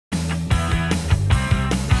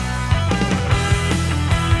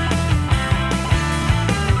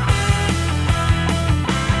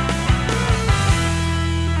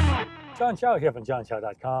Chow here from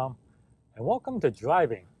johnchow.com, and welcome to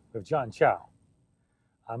Driving with John Chow.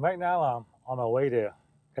 Right now, I'm on my way to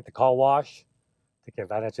get the car wash, take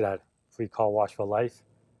advantage of that free car wash for life.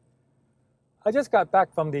 I just got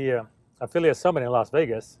back from the affiliate summit in Las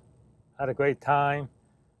Vegas. Had a great time,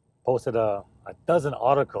 posted a dozen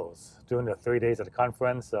articles during the 3 days of the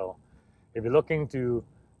conference. So if you're looking to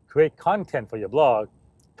create content for your blog,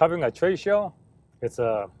 covering a trade show, it's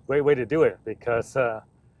a great way to do it because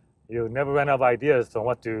you never run out of ideas on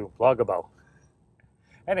what to blog about.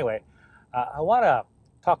 Anyway, I want to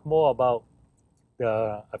talk more about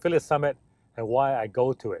the affiliate summit and why I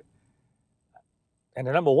go to it. And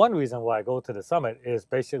the number one reason why I go to the summit is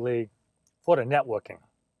basically for the networking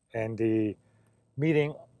and the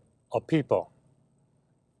meeting of people.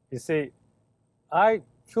 You see, I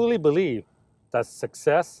truly believe that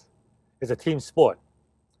success is a team sport.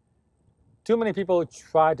 Too many people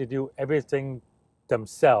try to do everything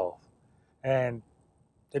themselves. And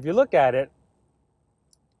if you look at it,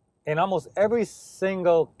 in almost every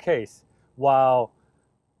single case, while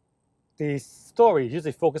the story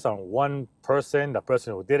usually focuses on one person, the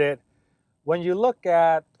person who did it, when you look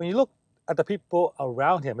at the people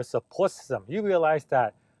around him, it supports them. You realize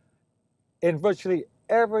that in virtually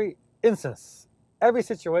every instance, every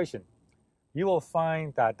situation, you will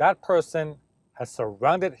find that that person has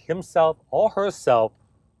surrounded himself or herself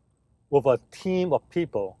with a team of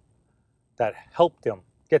people that helped him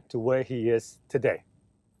get to where he is today.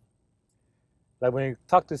 Like when you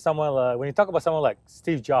talk about someone like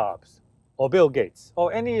Steve Jobs or Bill Gates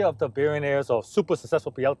or any of the billionaires or super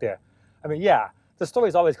successful people out there, I mean, yeah, the story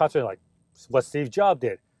is always concentrated like what Steve Jobs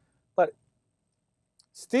did. But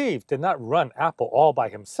Steve did not run Apple all by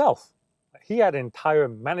himself. He had an entire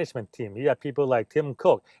management team. He had people like Tim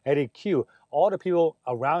Cook, Eddie Q, all the people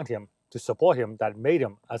around him to support him that made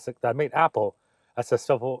Apple as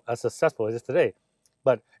successful as it is today.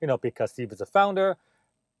 But because Steve is the founder,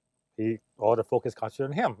 all the focus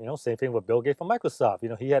concentrated on him. Same thing with Bill Gates from Microsoft.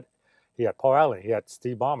 He had Paul Allen, he had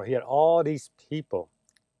Steve Ballmer, he had all these people.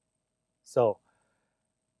 So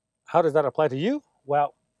how does that apply to you?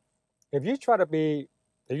 Well, if you try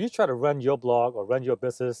to run your blog or run your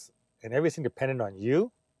business and everything dependent on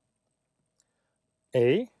you,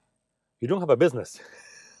 you don't have a business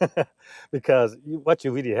because what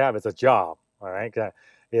you really have is a job. All right.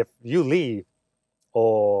 If you leave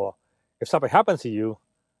or if something happens to you,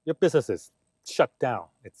 your business is shut down.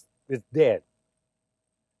 It's dead.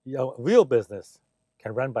 Real business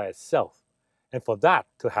can run by itself. And for that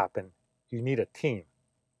to happen, you need a team.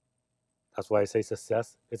 That's why I say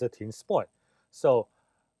success is a team sport. So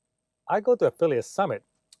I go to Affiliate Summit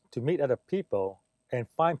to meet other people and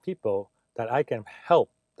find people that I can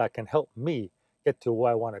help, that can help me get to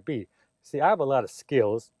where I want to be. See, I have a lot of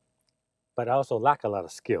skills, but I also lack a lot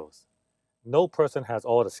of skills. No person has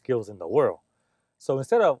all the skills in the world. So if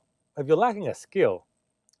you're lacking a skill,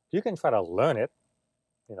 you can try to learn it.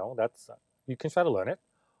 You can try to learn it,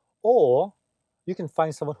 or you can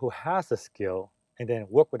find someone who has the skill and then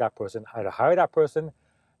work with that person, either hire that person,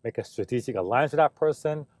 make a strategic alliance with that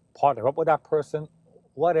person, partner up with that person,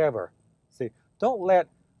 whatever. See, don't let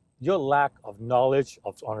your lack of knowledge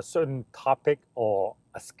on a certain topic or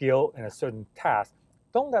a skill in a certain task,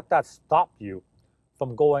 don't let that stop you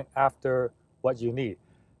from going after what you need.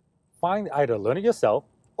 Either learn it yourself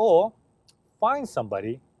or find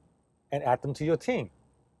somebody and add them to your team.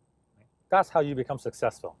 That's how you become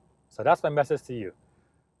successful. So that's my message to you.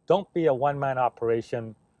 Don't be a one-man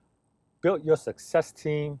operation. Build your success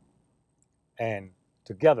team, and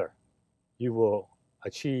together you will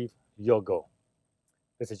achieve your goal.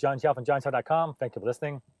 This is John Chow from johnchow.com. Thank you for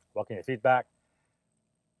listening. Welcome your feedback.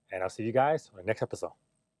 And I'll see you guys on the next episode.